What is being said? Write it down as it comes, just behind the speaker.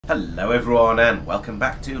Hello everyone and welcome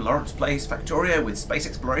back to Laurence Plays Factorio with Space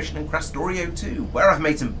Exploration and Factorio 2, where I've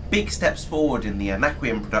made some big steps forward in the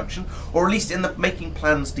Naquium production, or at least in the making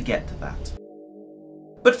plans to get to that.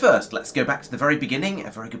 But first, let's go back to the very beginning,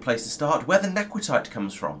 a very good place to start, where the Naquitite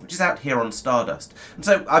comes from, which is out here on Stardust. And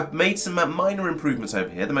so I've made some minor improvements over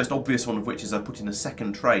here, the most obvious one of which is I've put in a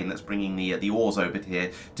second train that's bringing the ores over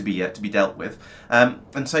here to be dealt with.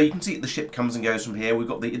 And so you can see the ship comes and goes from here. We've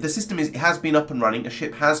got the system has been up and running, a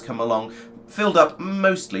ship has come along, filled up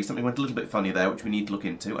mostly, something went a little bit funny there which we need to look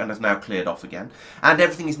into, and has now cleared off again, and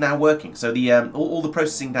everything is now working. So the all the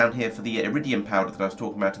processing down here for the iridium powder that I was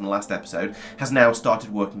talking about in the last episode has now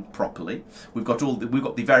started working properly. We've got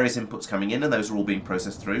the various inputs coming in, and those are all being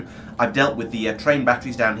processed through. I've dealt with the train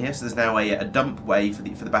batteries down here, so there's now a dump way for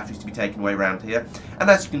the batteries to be taken away around here, and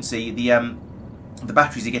as you can see, the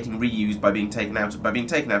batteries are getting reused by being taken out of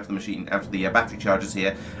the machine, out of the battery chargers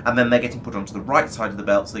here, and then they're getting put onto the right side of the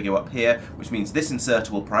belt, so they go up here, which means this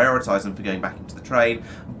inserter will prioritise them for going back into the train,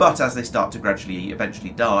 but as they start to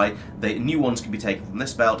eventually die, the new ones can be taken from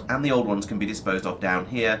this belt, and the old ones can be disposed of down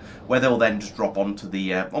here, where they'll then just drop onto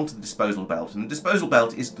the disposal belt. And the disposal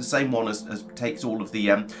belt is the same one as takes all of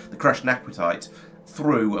the crushed naquitite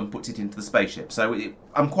through and puts it into the spaceship. So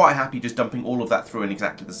I'm quite happy just dumping all of that through in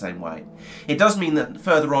exactly the same way. It does mean that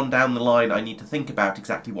further on down the line I need to think about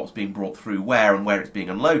exactly what's being brought through where and where it's being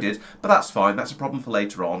unloaded, but that's fine, that's a problem for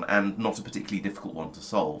later on and not a particularly difficult one to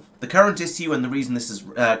solve. The current issue, and the reason this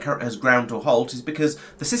has ground to a halt, is because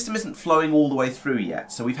the system isn't flowing all the way through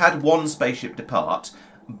yet. So we've had one spaceship depart,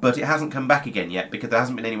 but it hasn't come back again yet because there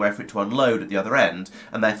hasn't been anywhere for it to unload at the other end,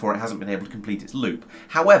 and therefore it hasn't been able to complete its loop.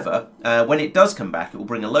 However, when it does come back, it will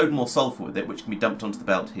bring a load more sulfur with it, which can be dumped onto the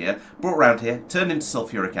belt here, brought around here, turned into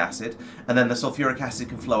sulfuric acid, and then the sulfuric acid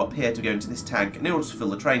can flow up here to go into this tank in order to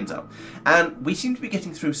fill the trains up. And we seem to be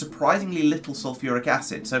getting through surprisingly little sulfuric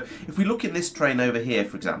acid. So if we look in this train over here,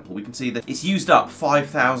 for example, we can see that it's used up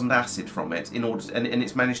 5,000 acid from it in order to, and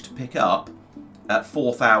it's managed to pick up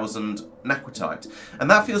 4,000 naquitite.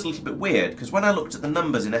 And that feels a little bit weird, because when I looked at the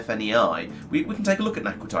numbers in FNEI, we can take a look at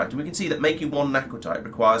naquitite, and we can see that making one naquitite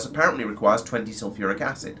apparently requires 20 sulfuric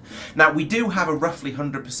acid. Now, we do have a roughly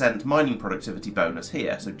 100% mining productivity bonus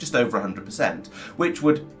here, so just over 100%, which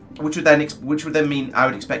would then mean I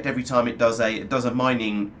would expect every time it does a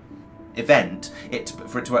mining event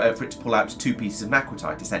for it to pull out 2 pieces of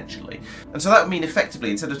naquitite, essentially. And so that would mean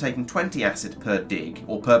effectively, instead of taking 20 acid per dig,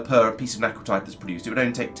 or per piece of naquitite that's produced, it would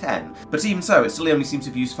only take 10. But even so, it still only seems to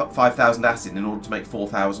have used 5,000 acid in order to make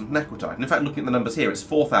 4,000 naquitite. And in fact, looking at the numbers here, it's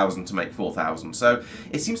 4,000 to make 4,000. So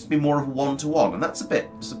it seems to be more of a one-to-one, and that's a bit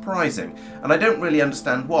surprising. And I don't really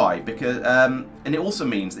understand why, because and it also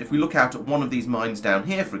means that if we look out at one of these mines down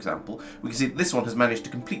here, for example, we can see that this one has managed to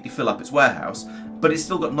completely fill up its warehouse, but it's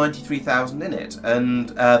still got 93,000 in it, and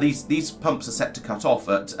these pumps are set to cut off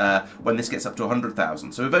at when this gets up to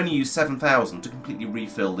 100,000. So we've only used 7,000 to completely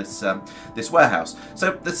refill this this warehouse.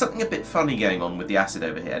 So there's something a bit funny going on with the acid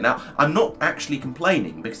over here. Now, I'm not actually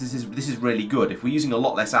complaining, because this is really good. If we're using a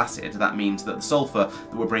lot less acid, that means that the sulfur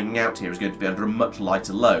that we're bringing out here is going to be under a much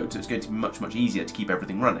lighter load, so it's going to be much easier to keep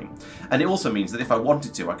everything running. And it also means that if I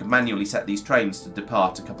wanted to, I could manually set these trains to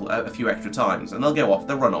depart a few extra times, and they'll go off,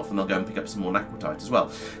 they'll run off, and they'll go and pick up some more naquitite as well.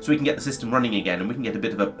 So we can get the system running again, and we can get a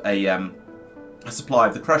bit of a supply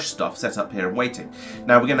of the crushed stuff set up here and waiting.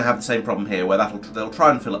 Now we're going to have the same problem here, where they'll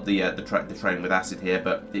try and fill up the train with acid here,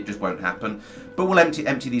 but it just won't happen. But we'll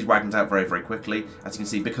empty these wagons out very quickly. As you can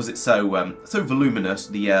see, because it's so voluminous,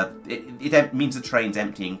 it means the train's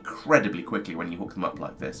empty incredibly quickly when you hook them up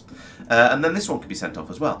like this. And then this one can be sent off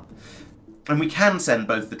as well. And we can send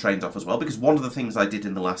both the trains off as well, because one of the things I did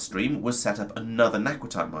in the last stream was set up another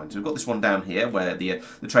naquitite mine. So we've got this one down here where the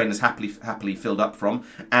train is happily filled up from,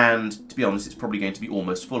 and to be honest, it's probably going to be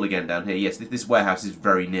almost full again down here. Yes, this warehouse is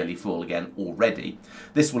very nearly full again already.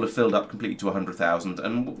 This will have filled up completely to 100,000,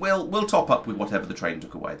 and we'll top up with whatever the train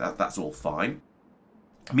took away. That's all fine.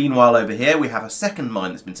 Meanwhile, over here we have a second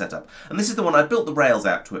mine that's been set up, and this is the one I built the rails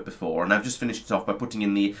out to it before, and I've just finished it off by putting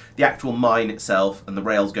in the actual mine itself and the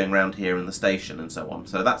rails going around here and the station and so on.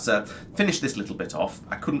 So that's finished this little bit off.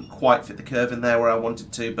 I couldn't quite fit the curve in there where I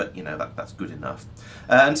wanted to, but you know, that's good enough.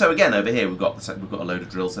 And so again, over here we've got a load of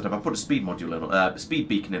drills set up. I put a speed module in, speed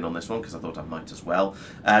beacon in on this one because I thought I might as well.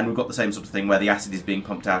 And we've got the same sort of thing where the acid is being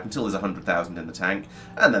pumped out until there's 100,000 in the tank,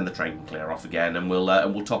 and then the train can clear off again, and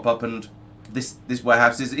we'll top up, and this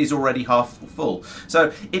warehouse is already half full.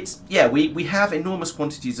 So it's, yeah, we have enormous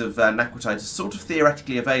quantities of naquitite sort of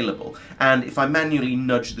theoretically available, and if I manually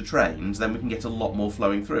nudge the trains, then we can get a lot more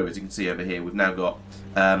flowing through. As you can see over here, we've now got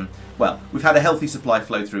well, we've had a healthy supply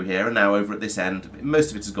flow through here, and now over at this end,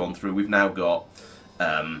 most of it has gone through. We've now got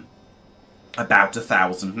about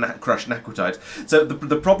 1,000 crushed naquitite. So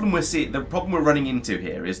the problem we're running into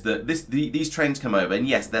here is that these trains come over, and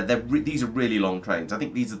yes, these are really long trains. I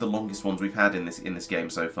think these are the longest ones we've had in this game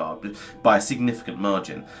so far, by a significant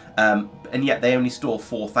margin. And yet they only store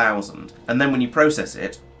 4,000, and then when you process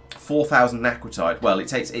it, 4,000 naquitite. Well,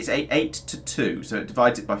 it's 8 to 2, so it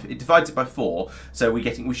divides it by 4. So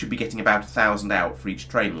we should be getting about 1,000 out for each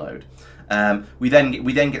train load. We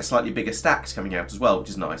then get slightly bigger stacks coming out as well, which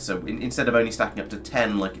is nice. So instead of only stacking up to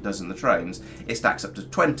 10 like it does in the trains, it stacks up to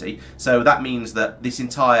 20. So that means that this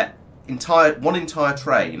one entire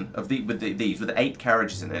train of these with 8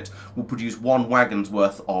 carriages in it will produce 1 wagon's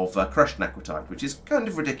worth of crushed naquitite, which is kind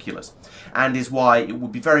of ridiculous, and is why it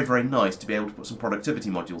would be very, very nice to be able to put some productivity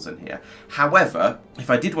modules in here. However, if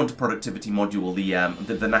I did want a productivity module,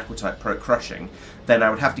 the naquitite crushing, then I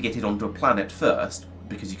would have to get it onto a planet first,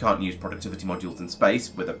 because you can't use productivity modules in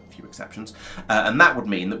space, with a few exceptions, and that would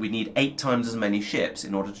mean that we need 8 times as many ships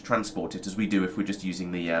in order to transport it as we do if we're just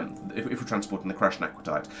using the if we're transporting the crushed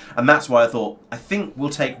naquitite. And that's why I think we'll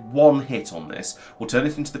take one hit on this. We'll turn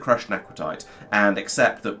it into the crushed naquitite and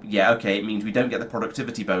accept that, yeah, okay, it means we don't get the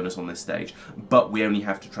productivity bonus on this stage, but we only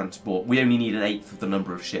have to transport. We only need 1/8 of the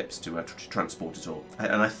number of ships to transport it all,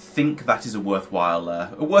 and I think that is a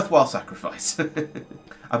worthwhile sacrifice.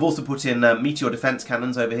 I've also put in meteor defense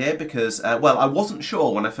cannons over here because, well, I wasn't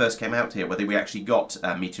sure when I first came out here whether we actually got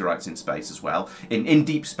meteorites in space as well, in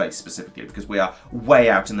deep space specifically, because we are way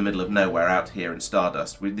out in the middle of nowhere out here in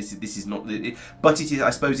Stardust. This is not, but it is. I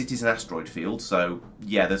suppose it is an asteroid field, so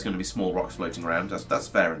yeah, there's going to be small rocks floating around. That's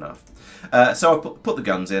fair enough. So I put the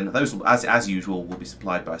guns in. Those, as usual, will be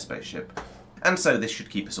supplied by a spaceship, and so this should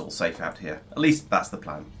keep us all safe out here. At least that's the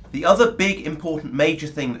plan. The other big, important, major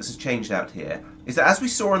thing that has changed out here is that, as we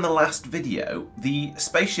saw in the last video, the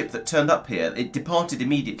spaceship that turned up here, it departed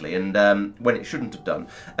immediately, and when it shouldn't have done.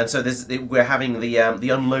 And so we're having the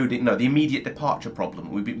unloading, no, the immediate departure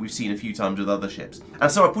problem we've seen a few times with other ships.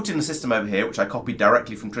 And so I put in a system over here, which I copied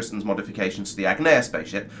directly from Tristan's modifications to the Agnea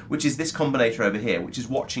spaceship, which is this combinator over here, which is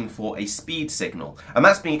watching for a speed signal. And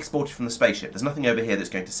that's being exported from the spaceship. There's nothing over here that's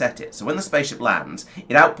going to set it. So when the spaceship lands,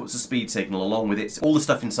 it outputs a speed signal along with all the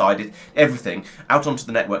stuff inside it, everything, out onto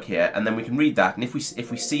the network here, and then we can read that. And if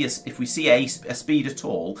we see a speed at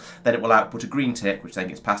all, then it will output a green tick, which then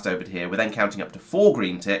gets passed over to here. We're then counting up to 4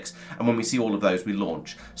 green ticks, and when we see all of those, we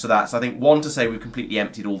launch. So that's, I think, 1 to say we've completely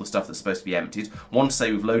emptied all the stuff that's supposed to be emptied, 1 to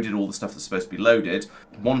say we've loaded all the stuff that's supposed to be loaded,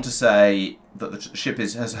 1 to say that the ship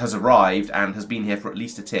has arrived and has been here for at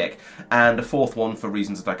least a tick, and a 4th one for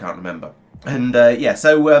reasons that I can't remember. And yeah,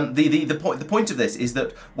 so the point of this is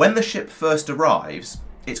that when the ship first arrives,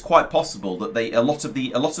 it's quite possible that a lot of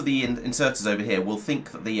the inserters over here will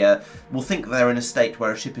think that they're in a state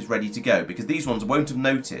where a ship is ready to go, because these ones won't have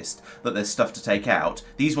noticed that there's stuff to take out.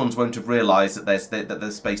 These ones won't have realised that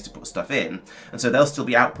there's space to put stuff in, and so they'll still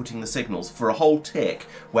be outputting the signals for a whole tick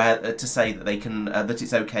to say that they can that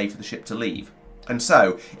it's okay for the ship to leave. And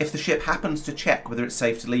so, if the ship happens to check whether it's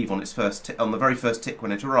safe to leave on the very first tick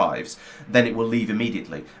when it arrives, then it will leave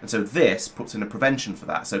immediately. And so this puts in a prevention for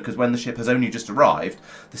that. So, because when the ship has only just arrived,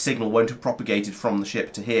 the signal won't have propagated from the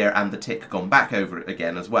ship to here and the tick gone back over it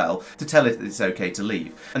again as well to tell it that it's okay to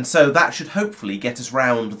leave. And so that should hopefully get us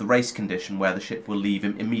round the race condition where the ship will leave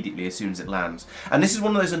immediately as soon as it lands. And this is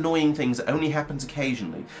one of those annoying things that only happens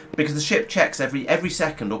occasionally, because the ship checks every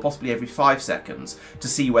second or possibly every 5 seconds to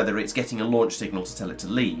see whether it's getting a launch signal to tell it to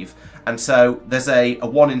leave, and so there's a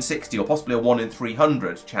 1 in 60 or possibly a 1 in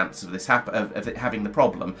 300 chance of it having the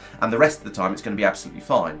problem, and the rest of the time it's going to be absolutely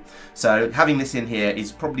fine. So having this in here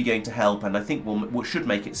is probably going to help, and I think should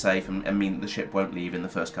make it safe and mean that the ship won't leave in the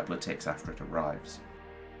first couple of ticks after it arrives.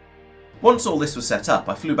 Once all this was set up,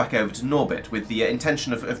 I flew back over to Norbit with the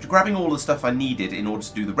intention of grabbing all the stuff I needed in order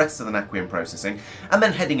to do the rest of the Naquium processing, and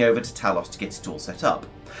then heading over to Talos to get it all set up.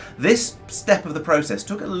 This step of the process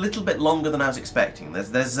took a little bit longer than I was expecting.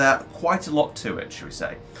 There's quite a lot to it, shall we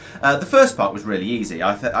say. The first part was really easy.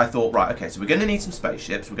 I thought, right, okay, so we're going to need some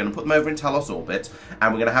spaceships, we're going to put them over in Talos orbit,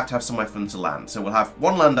 and we're going to have somewhere for them to land. So we'll have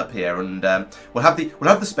one land up here, and we'll have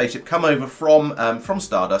the spaceship come over from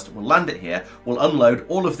Stardust. We'll land it here. We'll unload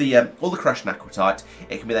all the crushed naquitite.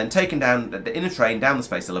 It can be then taken down in a train down the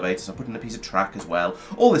space elevator. So I put in a piece of track as well.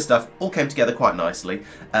 All this stuff all came together quite nicely.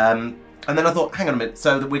 And then I thought, hang on a minute,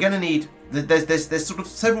 so that we're going to need, there's sort of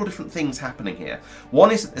several different things happening here.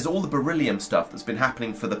 One is there's all the beryllium stuff that's been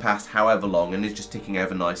happening for the past however long and is just ticking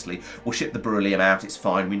over nicely. We'll ship the beryllium out, it's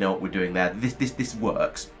fine, we know what we're doing there, this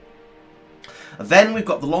works. Then we've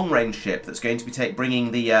got the long-range ship that's going to be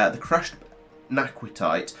bringing the crushed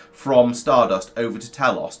naquitite from Stardust over to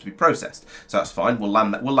Talos to be processed. So that's fine, we'll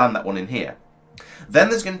land that one in here. Then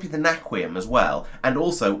there's going to be the Naquium as well, and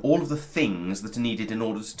also all of the things that are needed in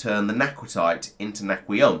order to turn the Naquitite into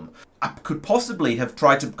Naquium. I could possibly have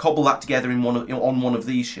tried to cobble that together in on one of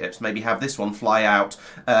these ships, maybe have this one fly out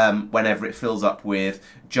whenever it fills up with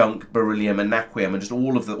junk, beryllium and Naquium, and just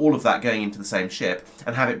all of that going into the same ship,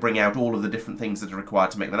 and have it bring out all of the different things that are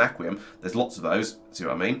required to make the Naquium. There's lots of those, see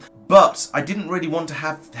what I mean? But I didn't really want to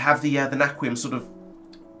have the Naquium sort of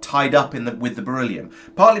tied up with the beryllium,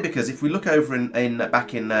 partly because if we look over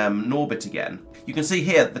back in Norbit again, you can see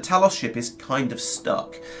here the Talos ship is kind of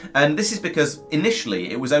stuck, and this is because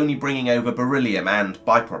initially it was only bringing over beryllium and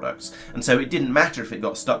byproducts, and so it didn't matter if it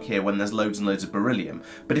got stuck here when there's loads and loads of beryllium.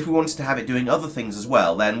 But if we wanted to have it doing other things as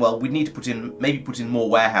well, then well, we'd need to maybe put in more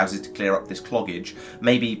warehouses to clear up this cloggage,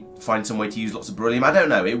 maybe find some way to use lots of beryllium. I don't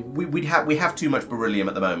know. We have too much beryllium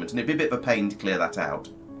at the moment, and it'd be a bit of a pain to clear that out.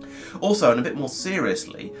 Also, and a bit more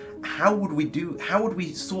seriously, how would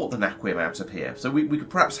we sort the Naquium out of here? So we could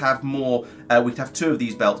perhaps have more, we could have 2 of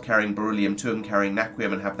these belts carrying beryllium, 2 of them carrying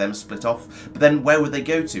Naquium, and have them split off. But then where would they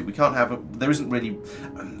go to? We can't have, there isn't really,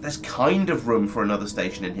 there's kind of room for another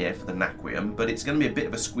station in here for the Naquium, but it's going to be a bit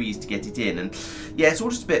of a squeeze to get it in, and yeah, it's all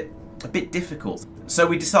just a bit difficult. So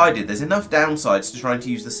we decided there's enough downsides to trying to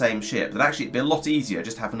use the same ship that actually it'd be a lot easier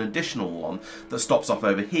just to have an additional one that stops off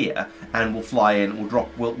over here, and we'll fly in,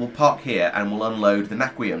 we'll park here, and we'll unload the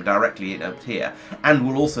Naquium directly in up here, and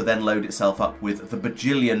we'll also then load itself up with the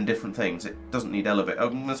bajillion different things. It doesn't need elevator,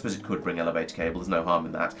 I suppose it could bring elevator cable, there's no harm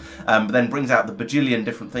in that, but then brings out the bajillion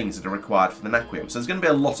different things that are required for the Naquium. So there's going to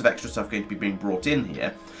be a lot of extra stuff going to be being brought in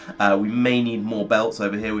here. We may need more belts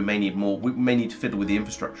over here, we may need to fiddle with the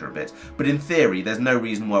infrastructure a bit, but in theory there's no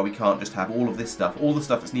reason why we can't just have all of this stuff, all the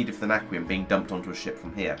stuff that's needed for the Naquium being dumped onto a ship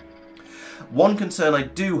from here. One concern I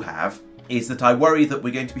do have is that I worry that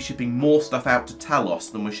we're going to be shipping more stuff out to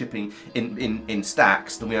Talos than we're shipping in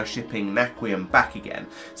stacks than we are shipping Naquium back again.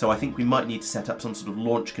 So I think we might need to set up some sort of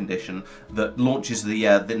launch condition that launches the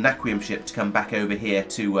Naquium ship to come back over here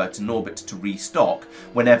to Norbit to restock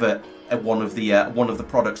whenever one of the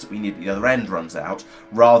products that we need at the other end runs out,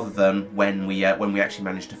 rather than when we actually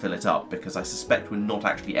manage to fill it up, because I suspect we're not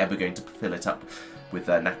actually ever going to fill it up with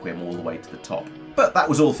Naquium all the way to the top. But that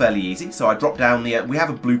was all fairly easy, so I dropped down we have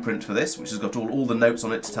a blueprint for this, which has got all the notes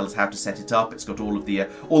on it to tell us how to set it up. It's got all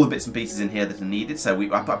the bits and pieces in here that are needed, so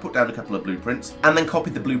I put down a couple of blueprints, and then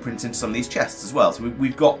copied the blueprints into some of these chests as well. So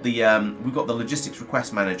we've got the Logistics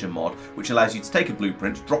Request Manager mod, which allows you to take a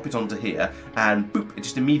blueprint, drop it onto here, and boop, it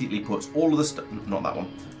just immediately puts all of the stuff, not that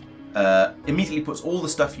one, immediately puts all the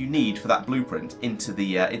stuff you need for that blueprint into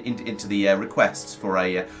the requests for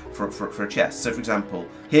a chest. So, for example,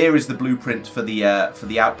 here is the blueprint for the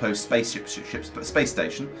outpost space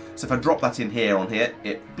station. So if I drop that in here on here,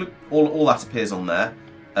 bloop, all that appears on there.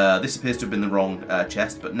 This appears to have been the wrong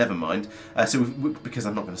chest, but never mind. Because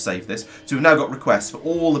I'm not going to save this, so we've now got requests for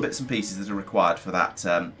all the bits and pieces that are required for that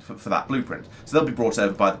for that blueprint. So they'll be brought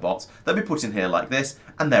over by the bots. They'll be put in here like this,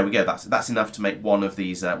 and there we go. That's enough to make one of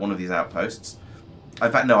these outposts.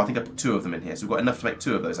 In fact, no, I think I put 2 of them in here, so we've got enough to make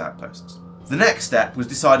 2 of those outposts. The next step was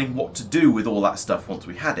deciding what to do with all that stuff once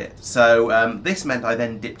we had it. So this meant I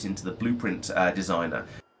then dipped into the blueprint designer.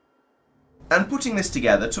 And putting this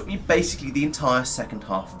together took me basically the entire second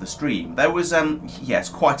half of the stream. There was, yes,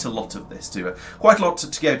 quite a lot of this quite a lot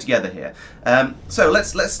to go together here. So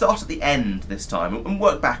let's start at the end this time and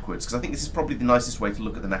work backwards, because I think this is probably the nicest way to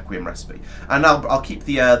look at the Naquium recipe. And I'll keep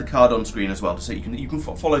the card on screen as well, so you can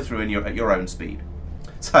follow through at your own speed.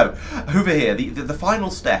 So over here, the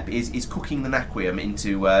final step is cooking the Naquium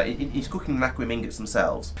into cooking the Naquium ingots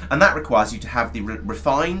themselves, and that requires you to have the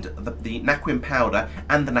refined, the Naquium powder,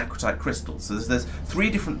 and the Naquitite crystals. So there's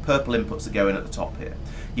 3 different purple inputs that go in at the top here.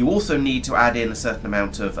 You also need to add in a certain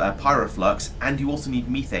amount of pyroflux, and you also need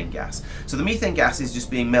methane gas. So the methane gas is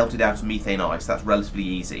just being melted out of methane ice. That's relatively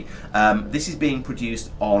easy. This is being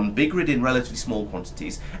produced on Bigrid in relatively small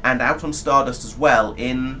quantities, and out on Stardust as well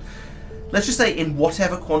in, let's just say, in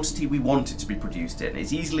whatever quantity we want it to be produced in.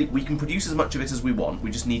 We can produce as much of it as we want, we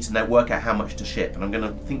just need to work out how much to ship, and I'm going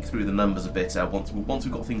to think through the numbers a bit once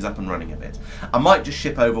we've got things up and running a bit. I might just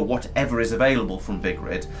ship over whatever is available from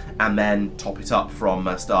Bigrid and then top it up from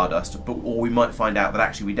Stardust, or we might find out that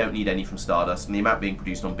actually we don't need any from Stardust and the amount being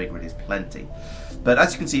produced on Bigrid is plenty. But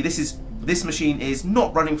as you can see, this machine is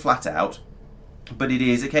not running flat out, but it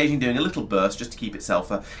is occasionally doing a little burst just to keep itself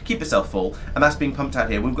full, and that's being pumped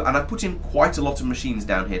out here. And I've put in quite a lot of machines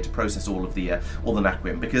down here to process all the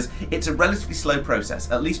Naquium, because it's a relatively slow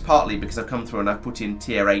process, at least partly because I've come through and I've put in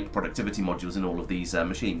tier 8 productivity modules in all of these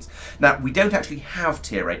machines. Now, we don't actually have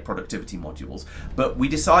tier 8 productivity modules, but we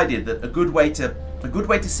decided that a good way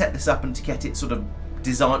to set this up and to get it sort of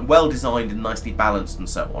well designed and nicely balanced and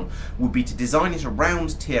so on, would be to design it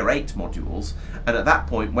around tier 8 modules, and at that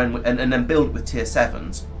point, and then build it with tier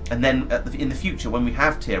 7s, and then in the future, when we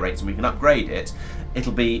have tier 8s and we can upgrade it,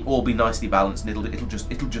 it'll all be nicely balanced, and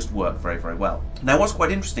it'll just work very, very well. Now, what's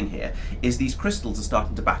quite interesting here is these crystals are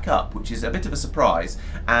starting to back up, which is a bit of a surprise,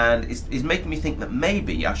 and is making me think that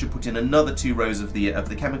maybe I should put in another 2 rows of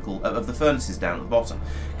the furnaces down at the bottom,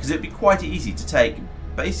 because it'd be quite easy to take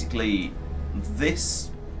basically this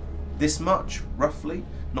much roughly,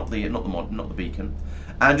 not the beacon,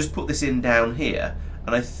 and just put this in down here,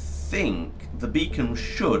 and I think the beacon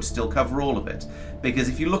should still cover all of it, because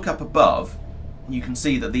if you look up above, you can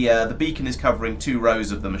see that the beacon is covering 2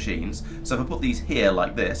 rows of the machines. So if I put these here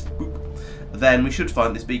like this, boop, then we should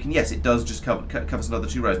find this beacon. Yes, it does just covers another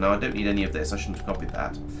 2 rows. Now I don't need any of this. I shouldn't have copied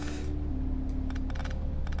that.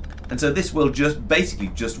 And so this will basically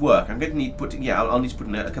just work. I'm going to need I'll need to put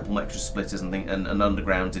in a couple more extra splitters and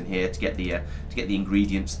undergrounds in here to get the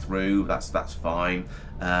ingredients through. That's fine.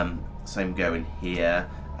 Same go in here.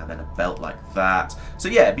 And then a belt like that. So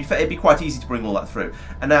yeah, it'd be quite easy to bring all that through.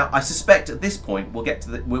 And now I suspect at this point we'll get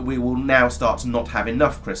to we will now start to not have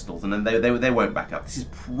enough crystals, and then they won't back up. This is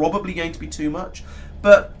probably going to be too much,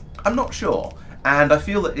 but I'm not sure. And I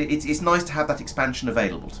feel that it's nice to have that expansion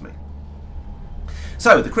available to me.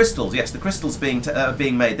 So the crystals, yes, the crystals being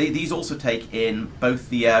made. These also take in both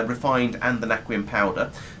the refined and the Naquium powder.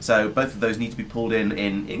 So both of those need to be pulled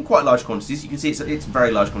in quite large quantities. You can see it's very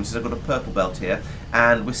large quantities. I've got a purple belt here,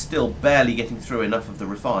 and we're still barely getting through enough of the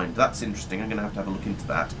refined. That's interesting. I'm going to have a look into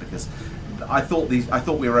that, because I thought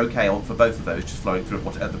we were okay for both of those, just flowing through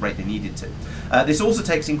at the rate they needed to. This also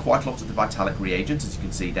takes in quite a lot of the vitalic reagents, as you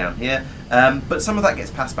can see down here, but some of that gets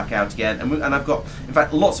passed back out again, and I've got, in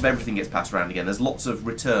fact, lots of everything gets passed around again. There's lots of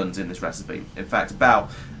returns in this recipe. In fact, about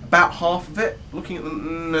half of it, looking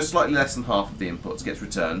at slightly less than half of the inputs gets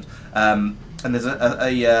returned. And there's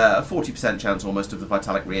a 40% chance almost of the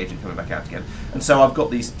vitalic reagent coming back out again. And so I've got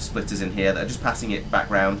these splitters in here that are just passing it back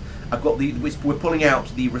round. We're pulling out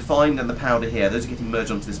the refined and the powder here. Those are getting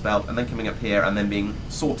merged onto this belt and then coming up here and then being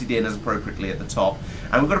sorted in as appropriately at the top.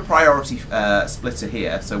 And we've got a priority splitter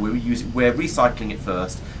here, so we're recycling it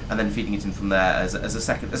first and then feeding it in from there as a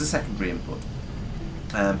secondary input.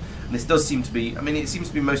 And this does seem to be, it seems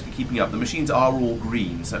to be mostly keeping up. The machines are all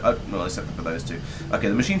green, so, well, except for those two. Okay,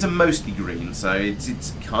 the machines are mostly green, so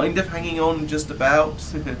it's kind of hanging on just about.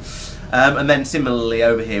 And then similarly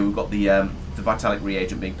over here, we've got the vitalic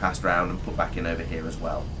reagent being passed around and put back in over here as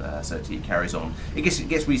well. So it carries on. It gets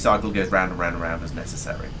recycled, goes round and round and round as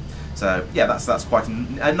necessary. So yeah, that's quite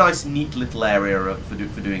a nice, neat little area for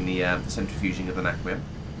doing the centrifuging of the Naquium.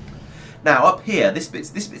 Now up here, this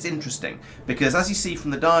bit's interesting, because as you see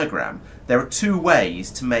from the diagram, there are 2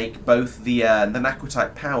 ways to make both the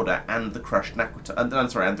Naquitite powder and the crushed Naquitite,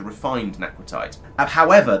 and the refined Naquitite.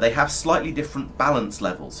 However, they have slightly different balance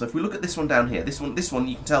levels. So if we look at this one down here, this one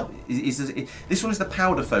you can tell this one is the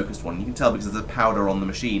powder focused one. You can tell because there's a powder on the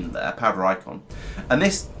machine there, powder icon, and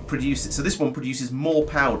this one produces more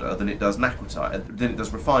powder than it does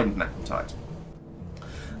refined Naquitite.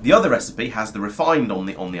 The other recipe has the refined on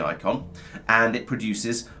the icon, and it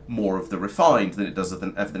produces more of the refined than it does of the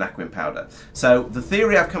Naquium powder. So the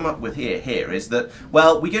theory I've come up with here is that,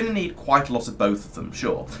 well, we're going to need quite a lot of both of them,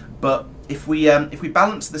 sure, but if we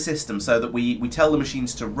balance the system so that we tell the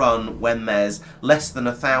machines to run when there's less than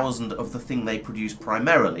 1,000 of the thing they produce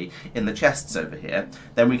primarily in the chests over here,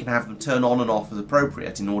 then we can have them turn on and off as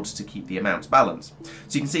appropriate in order to keep the amounts balanced.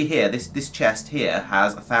 So you can see here, this chest here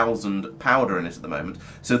has 1,000 powder in it at the moment,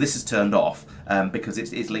 so this is turned off because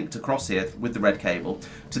it's linked across here with the red cable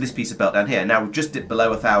to this piece of belt down here. Now we've just dipped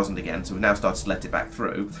below 1,000 again, so we've now started to let it back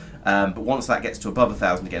through. But once that gets to above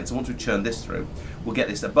 1,000 again, so once we've churned this through, we'll get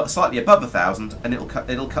this slightly above 1,000, and it'll cut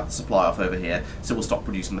the supply off over here, so we'll stop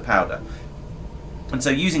producing the powder. And so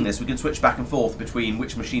using this, we can switch back and forth between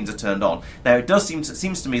which machines are turned on. Now it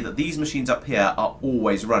seems to me that these machines up here are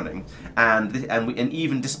always running, and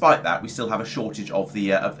even despite that, we still have a shortage of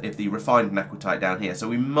the refined Naquitite down here. So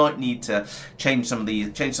we might need to change some of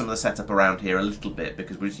the setup around here a little bit,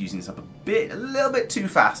 because we're just using this up a little bit too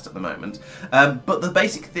fast at the moment. But the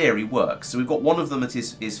basic theory works. So we've got one of them that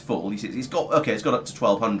is full. It's got up to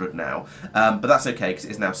 1,200 now, but that's okay because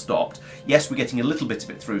it's now stopped. Yes, we're getting a little bit of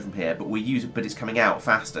it through from here, but it's coming out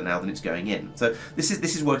faster now than it's going in. So this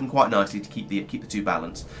is working quite nicely to keep the 2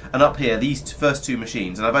 balanced. And up here, these first 2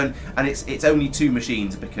 machines, and it's only 2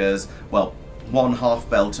 machines because, well, one half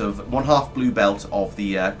blue belt of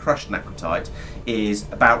the crushed Naquitite is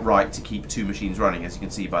about right to keep 2 machines running, as you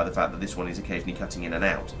can see by the fact that this one is occasionally cutting in and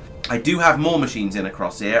out. I do have more machines in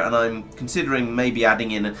across here, and I'm considering maybe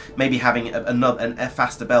adding in, maybe having a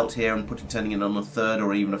faster belt here and turning in on a third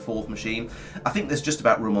or even a fourth machine. I think there's just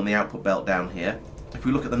about room on the output belt down here. If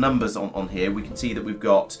we look at the numbers on here, we can see that we've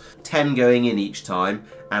got 10 going in each time,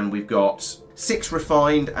 and we've got 6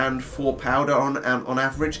 refined and 4 powder on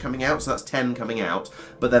average coming out, so that's 10 coming out.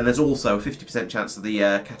 But then there's also a 50% chance of the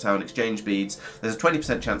cation exchange beads. There's a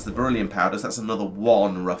 20% chance of the beryllium powders, that's another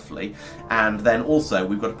 1 roughly. And then also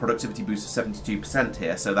we've got a productivity boost of 72%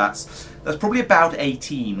 here, so that's probably about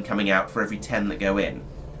 18 coming out for every 10 that go in.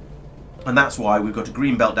 And that's why we've got a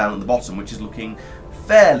green belt down at the bottom, which is looking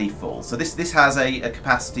fairly full. So this has a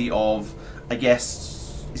capacity of, I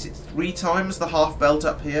guess, is it 3 times the half belt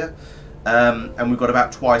up here? And we've got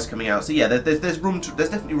about twice coming out. So yeah, there's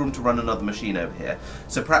definitely room to run another machine over here.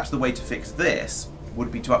 So perhaps the way to fix this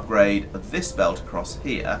would be to upgrade this belt across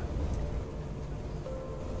here,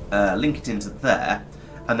 link it into there,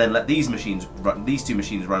 and then let these machines run, these 2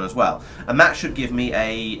 machines run as well. And that should give me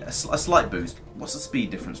a slight boost. What's the speed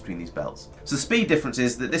difference between these belts? So the speed difference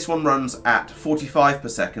is that this one runs at 45 per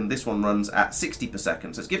second, this one runs at 60 per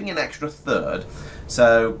second. So it's giving an extra third.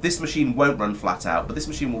 So this machine won't run flat out, but this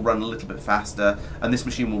machine will run a little bit faster, and this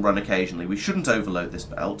machine will run occasionally. We shouldn't overload this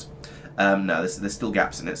belt. No, there's still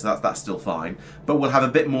gaps in it, so that's still fine. But we'll have a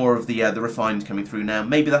bit more of the refined coming through now.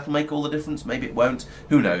 Maybe that'll make all the difference, maybe it won't.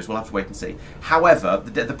 Who knows, we'll have to wait and see. However,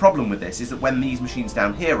 the problem with this is that when these machines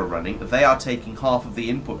down here are running, they are taking half of the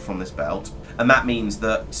input from this belt, and that means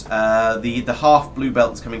that the half blue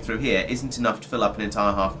belt that's coming through here isn't enough to fill up an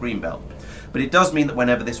entire half green belt. But it does mean that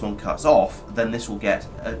whenever this one cuts off, then this will get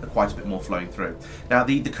quite a bit more flowing through. Now,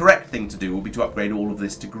 the correct thing to do will be to upgrade all of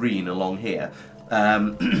this to green along here.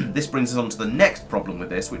 This brings us on to the next problem with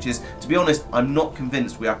this, which is, to be honest, I'm not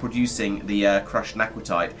convinced we are producing the crushed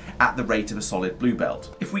Naquitite at the rate of a solid blue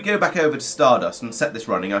belt. If we go back over to Stardust and set this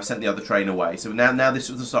running, I've sent the other train away, so now this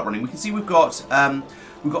will start running. We can see we've got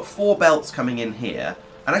 4 belts coming in here,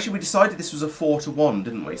 and actually we decided this was a 4 to 1,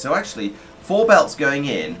 didn't we? So actually 4 belts going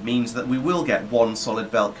in means that we will get 1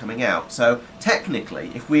 solid belt coming out. So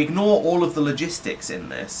technically, if we ignore all of the logistics in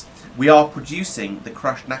this, we are producing the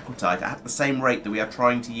crushed Naquitite at the same rate that we are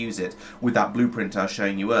trying to use it with that blueprint I was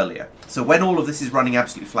showing you earlier. So when all of this is running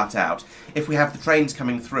absolutely flat out, if we have the trains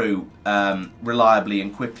coming through reliably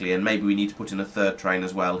and quickly, and maybe we need to put in a 3rd train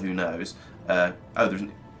as well, who knows? Oh, there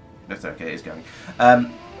isn't. That's okay, it is going.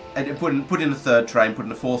 And put in a 3rd train, put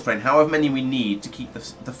in a 4th train, however many we need to keep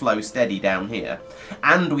the flow steady down here,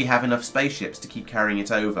 and we have enough spaceships to keep carrying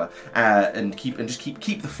it over and just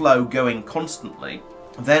keep the flow going constantly,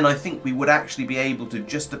 then I think we would actually be able to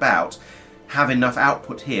just about have enough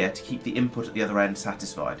output here to keep the input at the other end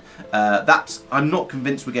satisfied. I'm not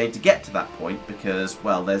convinced we're going to get to that point because,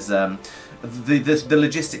 well, there's the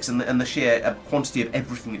logistics and the sheer quantity of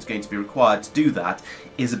everything that's going to be required to do that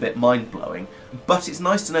is a bit mind-blowing. But it's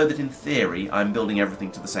nice to know that in theory I'm building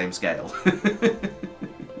everything to the same scale.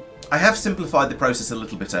 I have simplified the process a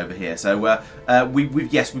little bit over here. So we've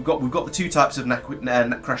got the 2 types of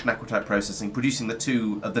crushed Naquitite processing, producing the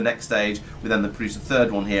 2 of the next stage. We then produce a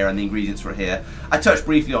 3rd one here, and the ingredients were here. I touched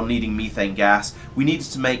briefly on needing methane gas. We needed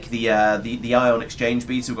to make the ion exchange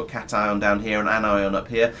beads. So we've got cation down here and anion up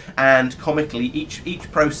here, and comically each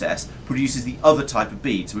process produces the other type of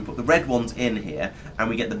bead. So we put the red ones in here, and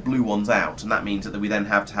we get the blue ones out, and that means that we then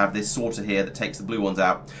have to have this sorter here that takes the blue ones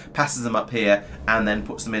out, passes them up here, and then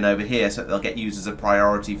puts them in over here so that they'll get used as a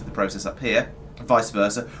priority for the process up here. Vice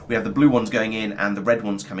versa, we have the blue ones going in and the red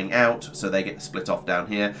ones coming out, so they get split off down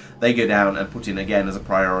here. They go down and put in again as a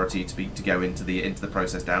priority to go into the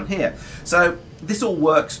process down here. So this all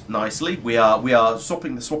works nicely. We are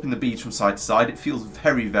swapping the beads from side to side. It feels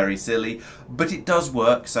very, very silly, but it does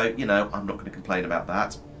work. So I'm not going to complain about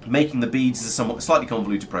that. Making the beads is a slightly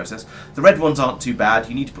convoluted process. The red ones aren't too bad.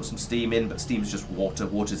 You need to put some steam in, but steam's just water.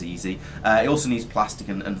 Water's easy. It also needs plastic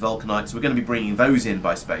and vulcanite, so we're going to be bringing those in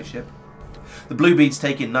by spaceship. The blue beads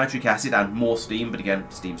take in nitric acid and more steam, but again,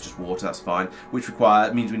 steam's just water, that's fine. Which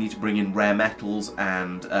means we need to bring in rare metals,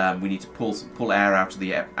 and we need to pull air out of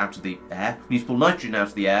the air. We need to pull nitrogen out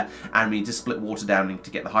of the air, and we need to split water down to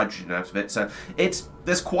get the hydrogen out of it. So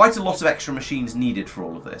there's quite a lot of extra machines needed for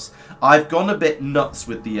all of this. I've gone a bit nuts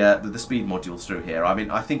with the speed modules through here. I mean,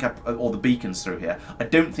 or the beacons through here. I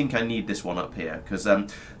don't think I need this one up here because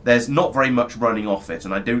there's not very much running off it,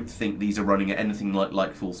 and I don't think these are running at anything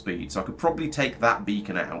like full speed. So I could probably take that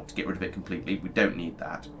beacon out to get rid of it completely. We don't need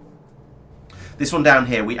that. This one down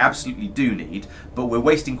here we absolutely do need, but we're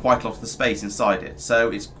wasting quite a lot of the space inside it. So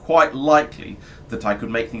it's quite likely that I could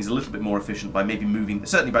make things a little bit more efficient by maybe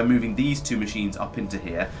certainly by moving these 2 machines up into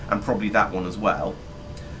here, and probably that one as well.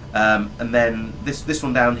 And then this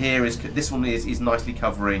one down here is nicely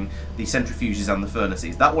covering the centrifuges and the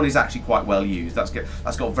furnaces. That one is actually quite well used. That's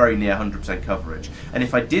got very near 100% coverage. And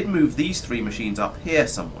if I did move these 3 machines up here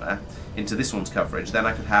somewhere into this one's coverage, then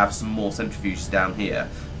I could have some more centrifuges down here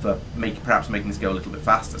for perhaps making this go a little bit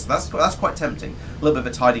faster. So that's quite tempting. A little bit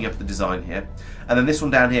of a tidying up of the design here. And then this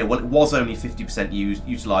one down here, well, it was only 50%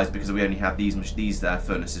 utilised because we only had these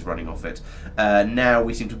furnaces running off it. Now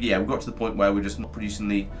we seem to, yeah, we've got to the point where we're just not producing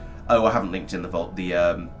the. Oh, I haven't linked in the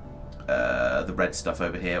red stuff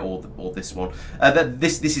over here, or this one.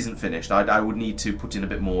 This isn't finished. I would need to put in a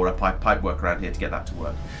bit more pipe work around here to get that to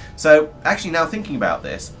work. So actually, now thinking about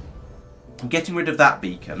this, getting rid of that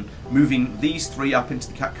beacon, moving these 3 up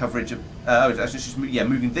into the coverage of.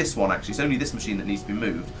 Moving this one. Actually, it's only this machine that needs to be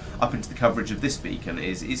moved up into the coverage of this beacon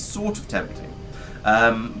is sort of tempting,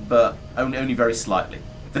 but only very slightly.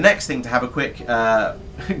 The next thing to have a quick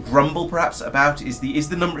grumble perhaps about is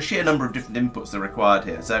the sheer number of different inputs that are required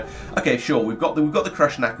here. So okay, sure, we've got the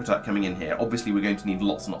crushed naquitite coming in here. Obviously, we're going to need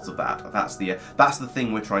lots and lots of that. That's the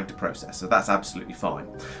thing we're trying to process. So that's absolutely fine.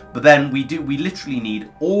 But then we literally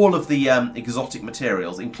need all of the exotic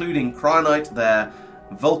materials, including cryonite there,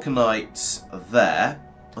 vulcanite there.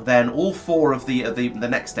 Then all 4 of the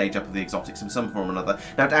next stage up of the exotics in some form or another.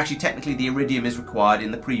 Now, actually, technically, the iridium is required in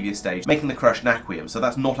the previous stage, making the crushed naquium, so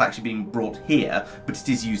that's not actually being brought here, but it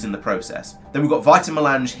is used in the process. Then we've got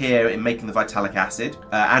vitamelange here in making the vitalic acid,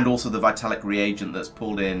 and also the vitalic reagent that's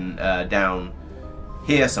pulled in down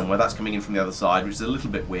here somewhere. That's coming in from the other side, which is a little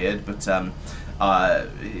bit weird, but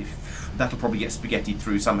that'll probably get spaghettied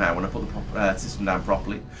through somehow when I put the system down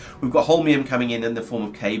properly. We've got holmium coming in the form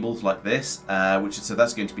of cables like this, so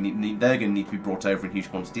that's going to be they're going to need to be brought over in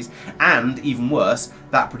huge quantities. And even worse,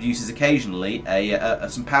 that produces occasionally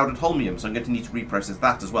some powdered holmium, so I'm going to need to reprocess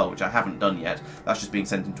that as well, which I haven't done yet. That's just being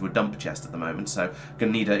sent into a dump chest at the moment, so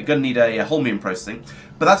going to need a holmium processing.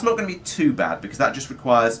 But that's not going to be too bad because that just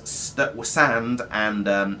requires sand and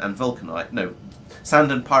vulcanite. No,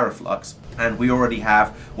 sand and pyroflux. And we already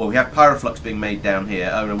have, well, we have pyroflux being made down here.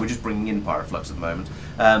 Oh no, we're just bringing in pyroflux at the moment.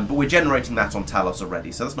 But we're generating that on Talos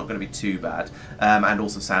already, so that's not going to be too bad. And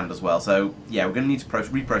also sand as well. So yeah, we're going to need to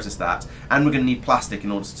reprocess that. And we're going to need plastic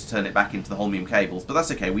in order to turn it back into the holmium cables. But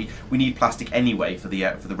that's okay, we need plastic anyway for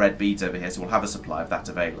the red beads over here, so we'll have a supply of that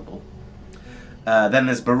available. Then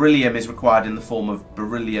there's beryllium is required in the form of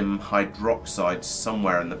beryllium hydroxide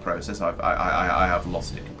somewhere in the process. I have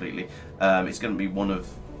lost it completely. It's going to be one of...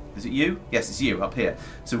 Is it you? Yes, it's you, up here.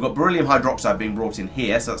 So we've got beryllium hydroxide being brought in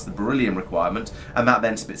here, so that's the beryllium requirement, and that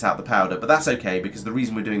then spits out the powder. But that's okay, because the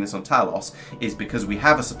reason we're doing this on Talos is because we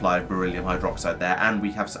have a supply of beryllium hydroxide there, and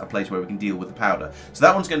we have a place where we can deal with the powder. So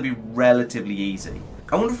that one's going to be relatively easy.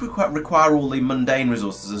 I wonder if we require all the mundane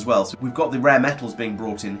resources as well. So we've got the rare metals being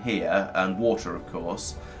brought in here, and water, of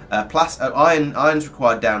course. Iron's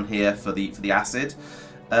required down here for the acid.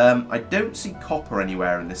 I don't see copper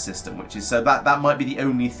anywhere in this system, which is so that might be the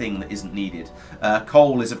only thing that isn't needed.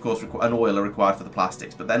 Coal is of course and oil are required for the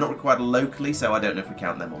plastics, but they're not required locally, so I don't know if we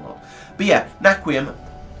count them or not. But yeah, Naquium,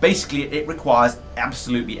 basically it requires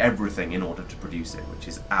absolutely everything in order to produce it, which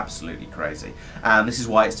is absolutely crazy. And this is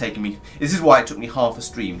why it's taken me. This is why it took me half a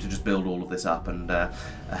stream to just build all of this up and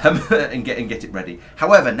get it ready.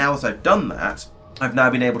 However, now that I've done that, I've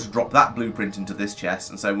now been able to drop that blueprint into this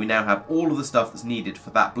chest, and so we now have all of the stuff that's needed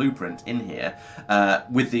for that blueprint in here,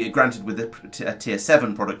 granted with the tier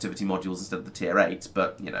 7 productivity modules instead of the tier 8s,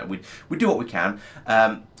 but you know, we do what we can,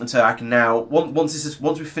 and so I can now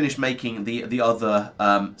once we finish making the other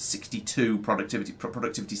 62 productivity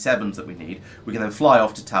 7s that we need, we can then fly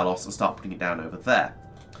off to Talos and start putting it down over there.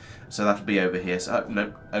 So that'll be over here. So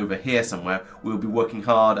no, over here somewhere. We'll be working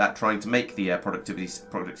hard at trying to make the productivity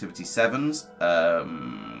 7s,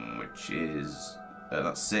 which is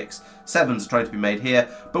that's 6. 7s are trying to be made here,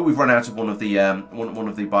 but we've run out of one of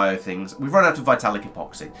the bio things. We've run out of vitalic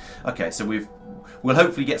epoxy. Okay, so we'll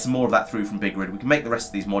hopefully get some more of that through from Big Grid. We can make the rest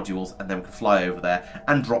of these modules, and then we can fly over there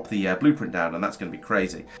and drop the blueprint down, and that's going to be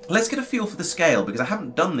crazy. Let's get a feel for the scale, because I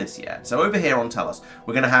haven't done this yet. So over here on Talos,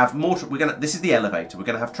 we're going to have more. This is the elevator. We're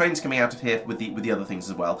going to have trains coming out of here with the other things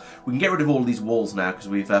as well. We can get rid of all these walls now because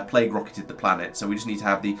we've plague rocketed the planet. So we just need to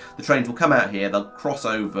have the trains will come out here. They'll cross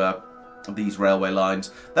over these railway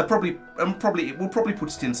lines. They'll we'll probably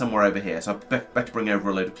put it in somewhere over here, so I better bring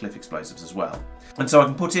over a load of cliff explosives as well. And so I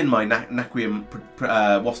can put in my Naquium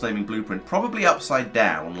wasp naming blueprint probably upside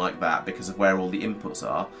down like that because of where all the inputs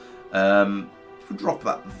are. If we drop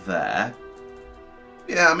that there,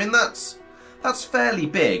 yeah, I mean that's fairly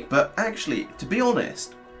big, but actually, to be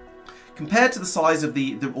honest, compared to the size of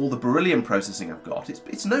all the beryllium processing I've got,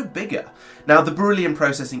 it's no bigger. Now the beryllium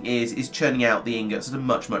processing is churning out the ingots at a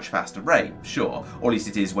much faster rate, sure, or at least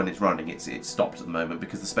it is when it's running. It's stopped at the moment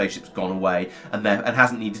because the spaceship's gone away and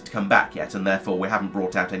hasn't needed to come back yet, and therefore we haven't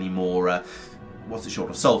brought out any more. What's it short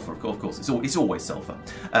of? Sulfur, of course. It's always sulfur,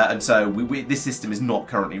 and so this system is not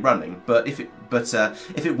currently running. But if it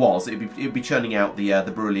was, it'd be churning out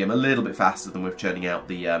the beryllium a little bit faster than we're churning out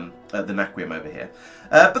the Naquium over here.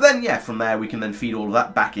 But then, yeah, from there we can then feed all of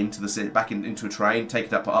that back into into a train, take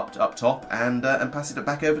it up top, and pass it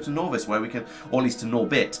back over to Norvis, where we can, or at least to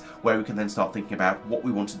Norbit, where we can then start thinking about what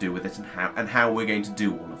we want to do with it and how we're going to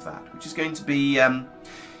do all of that, which is going to be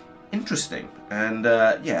interesting. And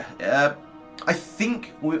I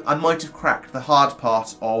think I might have cracked the hard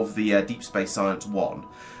part of the Deep Space Science 1.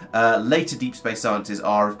 Later Deep Space Sciences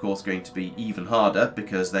are, of course, going to be even harder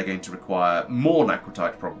because they're going to require more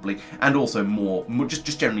Naquitite probably, and also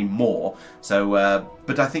just generally more. So,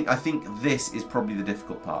 but I think this is probably the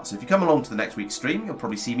difficult part. So if you come along to the next week's stream, you'll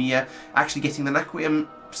probably see me actually getting the Naquium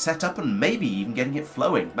set up and maybe even getting it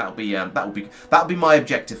flowing. That'll be my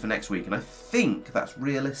objective for next week, and I think that's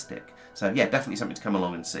realistic. So yeah, definitely something to come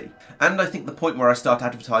along and see. And I think the point where I start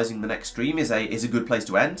advertising the next stream is a good place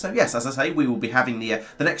to end. So yes, as I say, we will be having the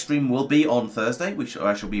next stream will be on Thursday, which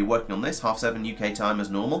I shall be working on this, 7:30 UK time as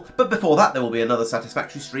normal. But before that, there will be another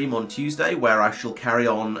Satisfactory stream on Tuesday where I shall carry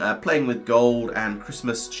on playing with gold and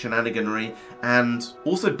Christmas shenaniganery, and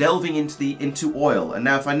also delving into oil. And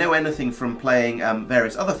now, if I know anything from playing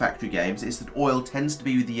various other factory games, it's that oil tends to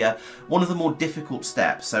be the one of the more difficult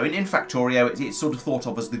steps. So in Factorio, it's sort of thought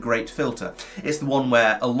of as the great filter. It's the one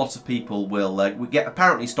where a lot of people will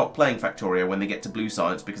apparently stop playing Factorio when they get to blue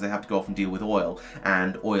science because they have to go off and deal with oil,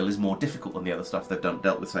 and oil is more difficult than the other stuff they've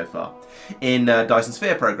dealt with so far. In Dyson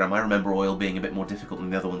Sphere program, I remember oil being a bit more difficult than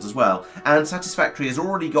the other ones as well, and Satisfactory has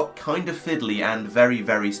already got kind of fiddly and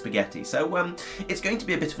very spaghetti. So it's going to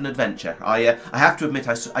be a bit of an adventure. I have to admit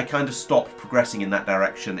I kind of stopped progressing in that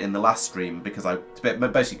direction in the last stream because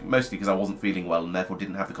mostly because I wasn't feeling well and therefore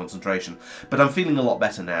didn't have the concentration. But I'm feeling a lot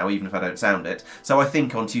better now, even if I don't sound it. So I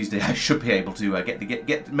think on Tuesday I should be able to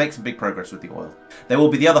make some big progress with the oil. There will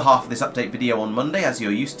be the other half of this update video on Monday, as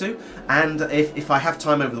you're used to, and if I have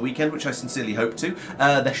time over the weekend, which I sincerely hope to,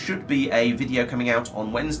 there should be a video coming out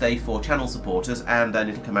on Wednesday for channel supporters, and then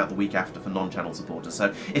it'll come out the week after for non-channel supporters.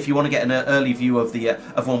 So if you want to get an early view of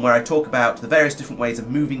one where I talk about the various different ways of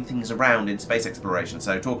moving things around in space exploration,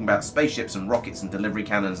 so talking about spaceships and rockets and delivery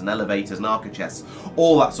cannons and elevators and arca chests,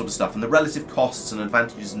 all that sort of stuff, and the relative costs and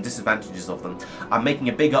advantages and disadvantages of them, I'm making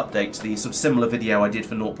a big update to the sort of similar video I did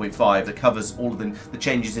for 0.5 that covers all of the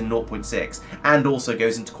changes in 0.6 and also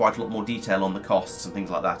goes into quite a lot more detail on the costs and things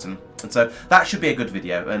like that, and so that should be a good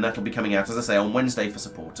video, and that'll be coming out, as I say, on Wednesday for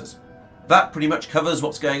supporters. That pretty much covers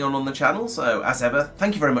what's going on the channel, so as ever,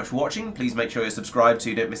 thank you very much for watching. Please make sure you're subscribed so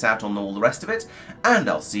you don't miss out on all the rest of it, and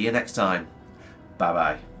I'll see you next time. Bye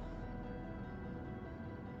bye.